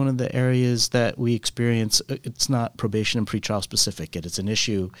this is one of the areas that we experience. It's not probation and pretrial specific. It's an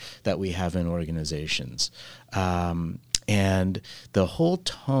issue that we have in organizations. And the whole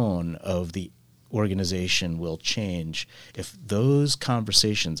tone of the organization will change if those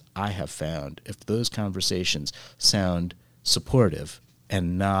conversations, I have found, if those conversations sound supportive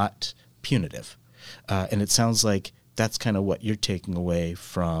and not punitive. And it sounds like that's kind of what you're taking away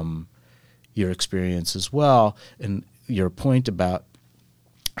from your experience as well, and your point about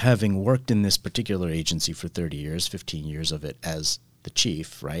having worked in this particular agency for 30 years, 15 years of it as the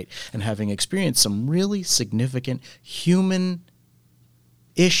chief, right, and having experienced some really significant human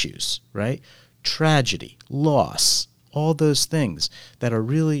issues, right, tragedy, loss, all those things that are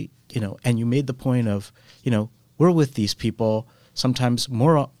really, and you made the point of, we're with these people sometimes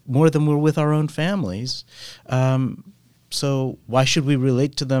more than we're with our own families. So why should we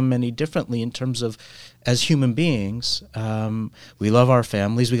relate to them any differently in terms of, as human beings, we love our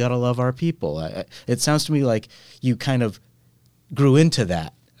families, we got to love our people. It sounds to me like you kind of grew into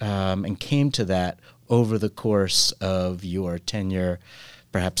that and came to that over the course of your tenure,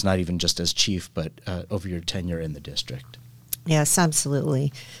 perhaps not even just as chief, but over your tenure in the district. Yes,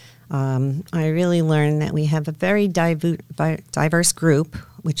 absolutely. I really learned that we have a very diverse group,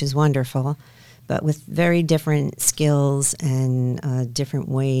 which is wonderful, but with very different skills and different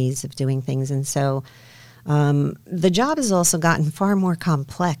ways of doing things. And so the job has also gotten far more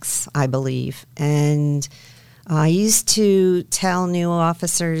complex, I believe. And I used to tell new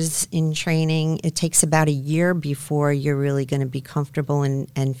officers in training it takes about a year before you're really going to be comfortable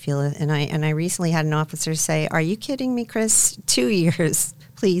and feel it. And I recently had an officer say, "Are you kidding me, Chris? 2 years,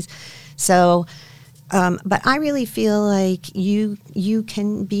 please." So, but I really feel like you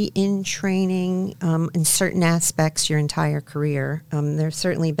can be in training in certain aspects your entire career. There's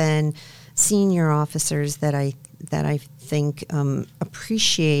certainly been senior officers that I think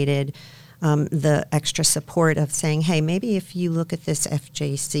appreciated the extra support of saying, hey, maybe if you look at this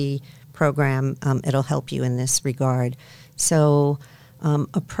FJC program, it'll help you in this regard. So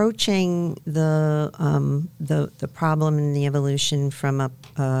approaching the problem and the evolution from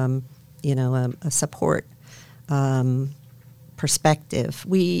a support perspective,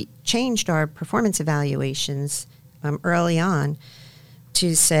 we changed our performance evaluations early on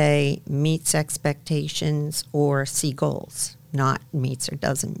to say meets expectations or see goals, not meets or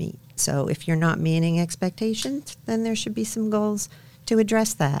doesn't meet. So if you're not meeting expectations, then there should be some goals to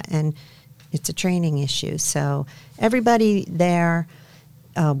address that. And it's a training issue. So everybody there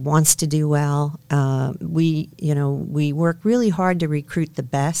wants to do well. We work really hard to recruit the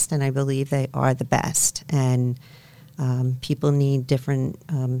best, and I believe they are the best. And people need different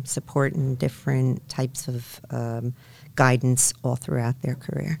support and different types of guidance all throughout their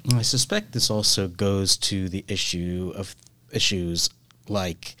career. I suspect this also goes to the issues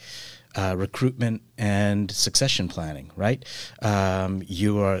like recruitment and succession planning, right?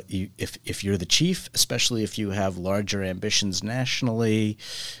 If you're the chief, especially if you have larger ambitions nationally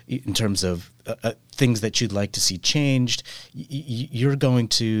in terms of things that you'd like to see changed, you're going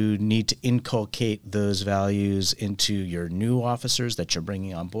to need to inculcate those values into your new officers that you're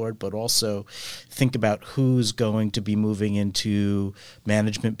bringing on board, but also think about who's going to be moving into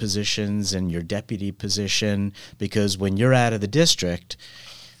management positions and your deputy position, because when you're out of the district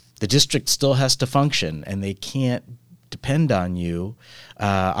still has to function, and they can't depend on you.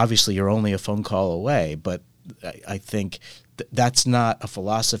 Obviously, you're only a phone call away, but I think that's not a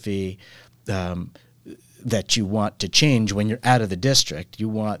philosophy that you want to change when you're out of the district. You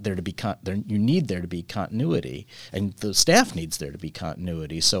want there to be you need there to be continuity, and the staff needs there to be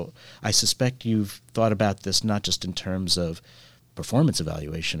continuity. So I suspect you've thought about this not just in terms of performance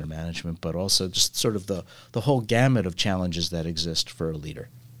evaluation or management, but also just sort of the whole gamut of challenges that exist for a leader.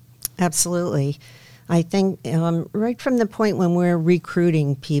 Absolutely. I think right from the point when we're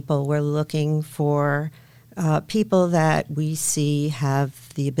recruiting people, we're looking for people that we see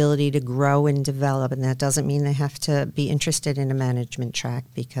have the ability to grow and develop, and that doesn't mean they have to be interested in a management track,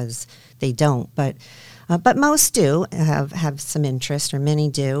 because they don't. But most do have some interest, or many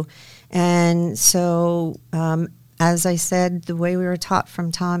do. And so, as I said, the way we were taught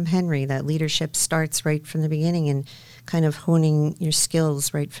from Tom Henry, that leadership starts right from the beginning, and kind of honing your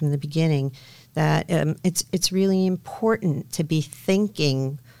skills right from the beginning, that it's really important to be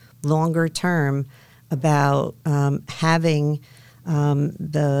thinking longer term about having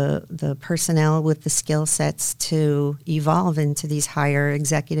the personnel with the skill sets to evolve into these higher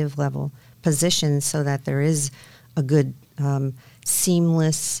executive level positions, so that there is a good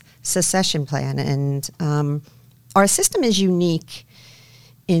seamless succession plan. And our system is unique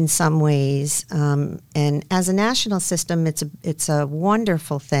in some ways, and as a national system, it's a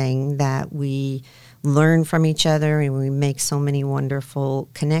wonderful thing that we learn from each other and we make so many wonderful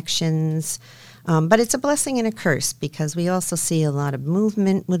connections. But it's a blessing and a curse, because we also see a lot of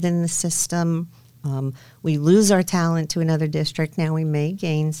movement within the system. We lose our talent to another district. Now we may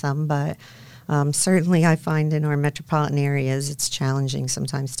gain some, but certainly I find in our metropolitan areas it's challenging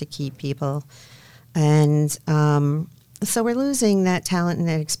sometimes to keep people. And so we're losing that talent and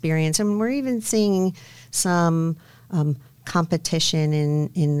that experience. And we're even seeing some competition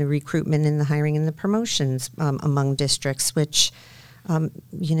in the recruitment and the hiring and the promotions among districts, which,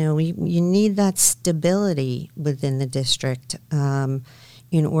 you need that stability within the district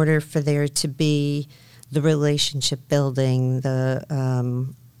in order for there to be the relationship building, the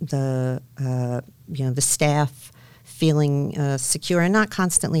staff feeling secure and not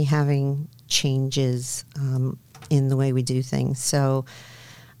constantly having changes in the way we do things. So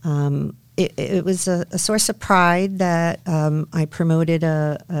it was a source of pride that I promoted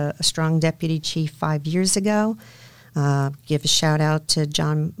a strong deputy chief 5 years ago. Give a shout out to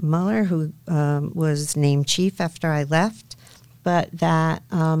John Mueller, who was named chief after I left, but that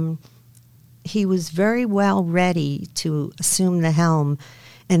he was very well ready to assume the helm,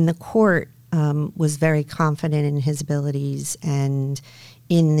 and the court was very confident in his abilities and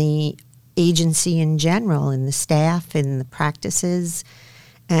in the agency in general, in the staff, in the practices.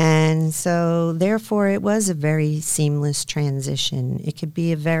 And so, therefore, it was a very seamless transition. It could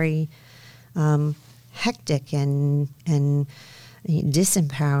be a very hectic and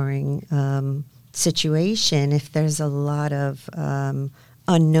disempowering situation if there's a lot of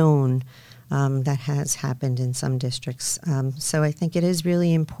unknown that has happened in some districts. So I think it is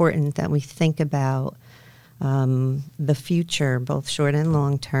really important that we think about the future, both short and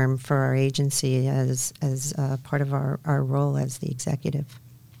long term, for our agency as part of our role as the executive.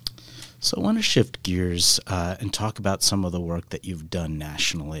 So I want to shift gears and talk about some of the work that you've done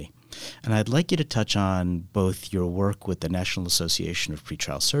nationally. And I'd like you to touch on both your work with the National Association of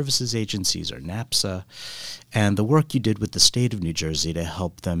Pretrial Services Agencies, or NAPSA, and the work you did with the state of New Jersey to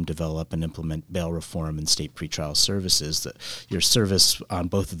help them develop and implement bail reform and state pretrial services. Your service on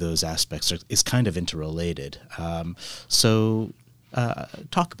both of those aspects is kind of interrelated. So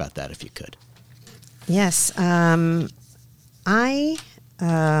talk about that if you could. Yes. I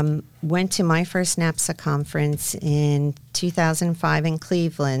went to my first NAPSA conference in 2005 in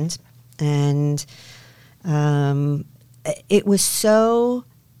Cleveland, and it was so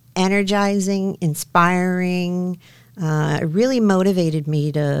energizing, inspiring. It really motivated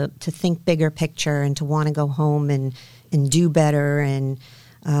me to think bigger picture and to want to go home and do better. And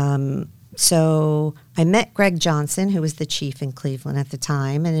so I met Greg Johnson, who was the chief in Cleveland at the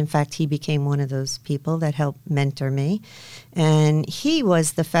time. And in fact, he became one of those people that helped mentor me. And he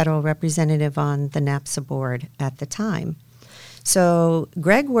was the federal representative on the NAPSA board at the time. So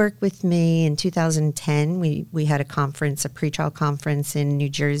Greg worked with me in 2010. We had a conference, a pretrial conference in New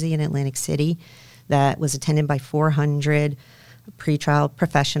Jersey, in Atlantic City, that was attended by 400 pretrial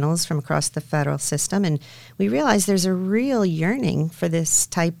professionals from across the federal system. And we realized there's a real yearning for this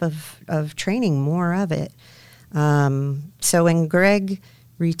type of training, more of it. So when Greg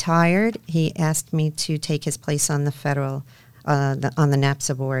retired, he asked me to take his place on the federal, on the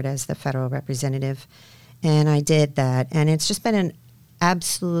NAPSA board as the federal representative. And I did that. And it's just been an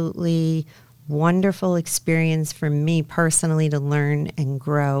absolutely wonderful experience for me personally to learn and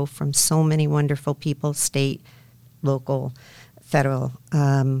grow from so many wonderful people, state, local, federal.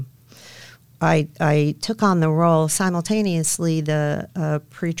 I took on the role simultaneously. The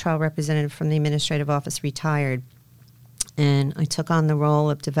pretrial representative from the administrative office retired, and I took on the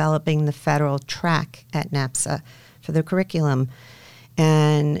role of developing the federal track at NAPSA for the curriculum.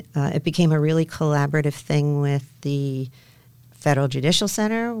 And it became a really collaborative thing with the Federal Judicial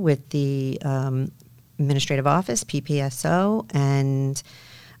Center, with the Administrative Office, PPSO, and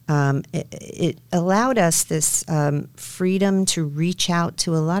it allowed us this freedom to reach out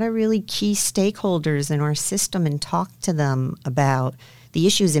to a lot of really key stakeholders in our system and talk to them about the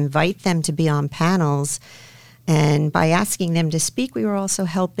issues, invite them to be on panels. And by asking them to speak, we were also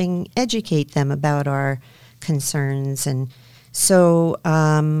helping educate them about our concerns. And so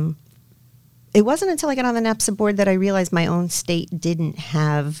it wasn't until I got on the NAPSA board that I realized my own state didn't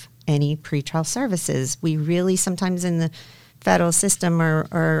have any pretrial services. We really sometimes in the federal system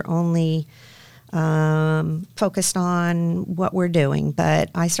are only focused on what we're doing. But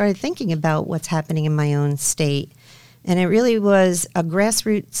I started thinking about what's happening in my own state. And it really was a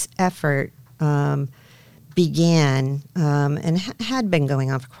grassroots effort began and had been going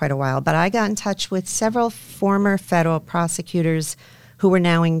on for quite a while. But I got in touch with several former federal prosecutors who were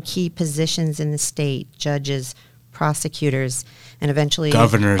now in key positions in the state, judges, prosecutors, and eventually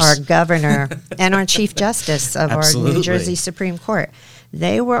governors. Our governor and our Chief Justice of Absolutely. Our New Jersey Supreme Court.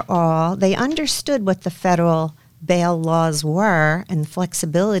 They understood what the federal bail laws were and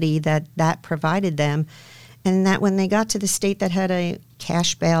flexibility that provided them, and that when they got to the state that had a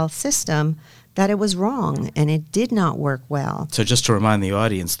cash bail system, that it was wrong and it did not work well. So just to remind the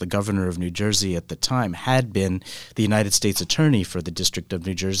audience, the governor of New Jersey at the time had been the United States attorney for the District of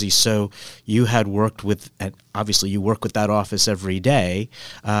New Jersey. So you had worked with, and obviously you work with that office every day.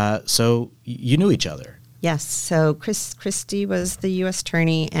 So you knew each other. Yes. So Christie was the U.S.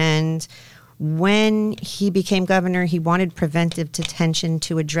 attorney, and when he became governor, he wanted preventive detention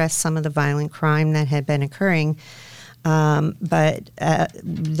to address some of the violent crime that had been occurring. But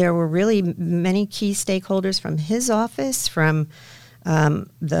there were really many key stakeholders from his office, from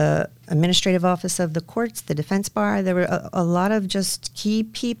the administrative office of the courts, the defense bar. There were a lot of just key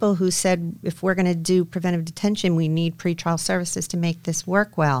people who said, if we're going to do preventive detention, we need pretrial services to make this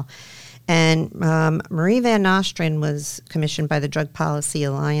work well. And Marie Van Nostrand was commissioned by the Drug Policy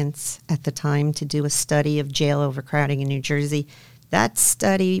Alliance at the time to do a study of jail overcrowding in New Jersey. That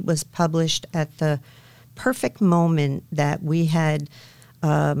study was published at the perfect moment that we had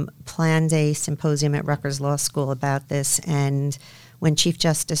planned a symposium at Rutgers Law School about this. And when Chief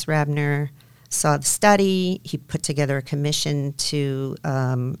Justice Rabner saw the study, he put together a commission to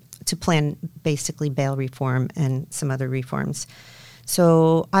plan basically bail reform and some other reforms.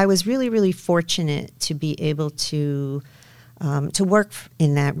 So I was really, really fortunate to be able to work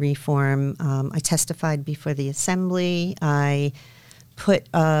in that reform. I testified before the Assembly. I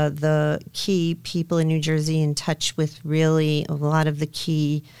put the key people in New Jersey in touch with really a lot of the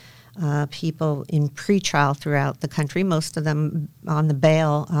key people in pretrial throughout the country, most of them on the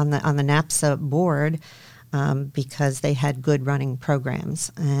bail, on the NAPSA board, because they had good running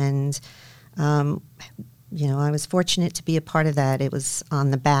programs. And I was fortunate to be a part of that. It was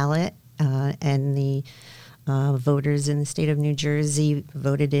on the ballot, and the voters in the state of New Jersey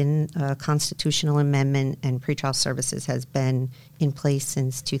voted in a constitutional amendment, and pretrial services has been in place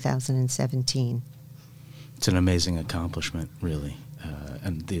since 2017. It's an amazing accomplishment, really.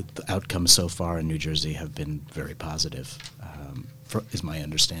 And the outcomes so far in New Jersey have been very positive, is my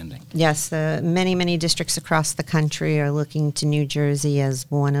understanding. Yes, many, many districts across the country are looking to New Jersey as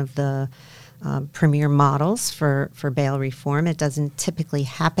one of the premier models for bail reform. It doesn't typically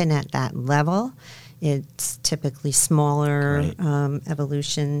happen at that level. It's typically smaller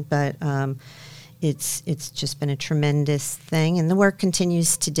evolution, but it's just been a tremendous thing, and the work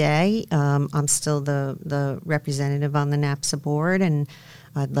continues today. I'm still the representative on the NAPSA board, and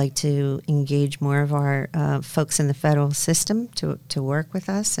I'd like to engage more of our folks in the federal system to work with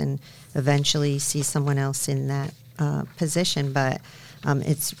us and eventually see someone else in that position. But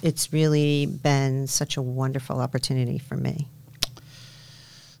it's really been such a wonderful opportunity for me.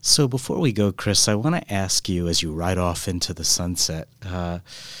 So before we go, Chris, I want to ask you, as you ride off into the sunset,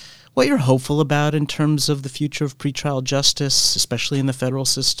 what you're hopeful about in terms of the future of pretrial justice, especially in the federal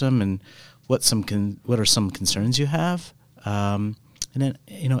system, and what are some concerns you have, and then,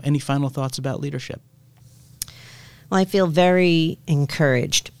 any final thoughts about leadership? Well, I feel very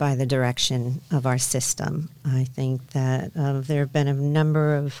encouraged by the direction of our system. I think that there have been a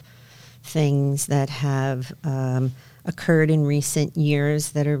number of things that have occurred in recent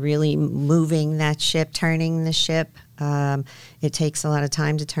years that are really moving that ship, turning the ship. It takes a lot of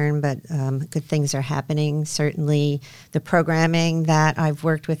time to turn, but good things are happening. Certainly the programming that I've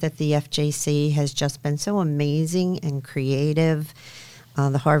worked with at the FJC has just been so amazing and creative.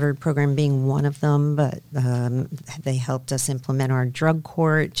 The Harvard program being one of them, but they helped us implement our drug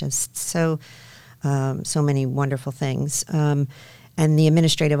court, just so many wonderful things. And the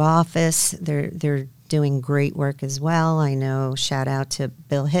administrative office, they're doing great work as well. I know, shout out to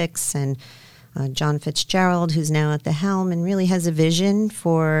Bill Hicks and John Fitzgerald, who's now at the helm and really has a vision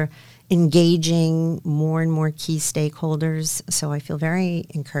for engaging more and more key stakeholders. So I feel very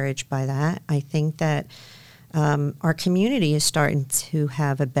encouraged by that. I think that our community is starting to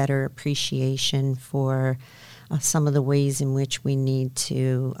have a better appreciation for some of the ways in which we need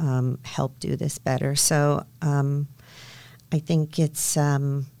to help do this better. So I think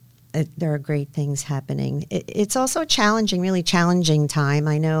there are great things happening. It's also a really challenging time.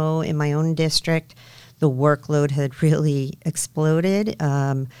 I know in my own district, the workload had really exploded.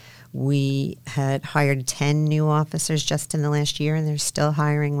 We had hired 10 new officers just in the last year, and they're still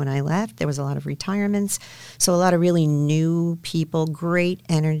hiring when I left. There was a lot of retirements, so a lot of really new people, great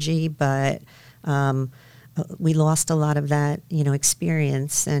energy, but we lost a lot of that,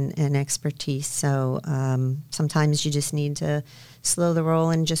 experience and expertise. So sometimes you just need to slow the roll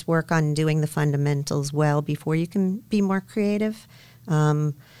and just work on doing the fundamentals well before you can be more creative.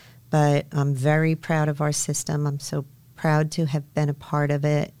 But I'm very proud of our system. I'm so proud to have been a part of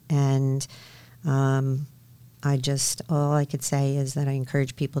it, and all I could say is that I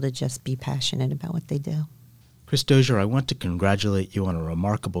encourage people to just be passionate about what they do. Chris Dozier, I want to congratulate you on a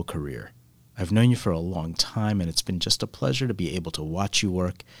remarkable career. I've known you for a long time, and it's been just a pleasure to be able to watch you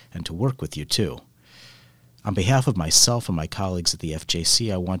work and to work with you, too. On behalf of myself and my colleagues at the FJC,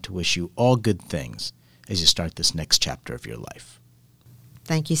 I want to wish you all good things as you start this next chapter of your life.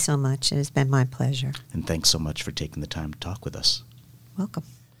 Thank you so much. It has been my pleasure. And thanks so much for taking the time to talk with us. Welcome.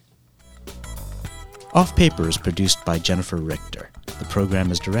 Off Paper is produced by Jennifer Richter. The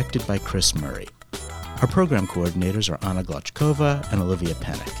program is directed by Chris Murray. Our program coordinators are Anna Glochkova and Olivia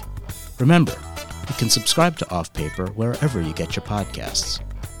Pennick. Remember, you can subscribe to Off Paper wherever you get your podcasts.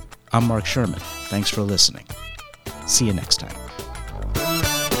 I'm Mark Sherman. Thanks for listening. See you next time.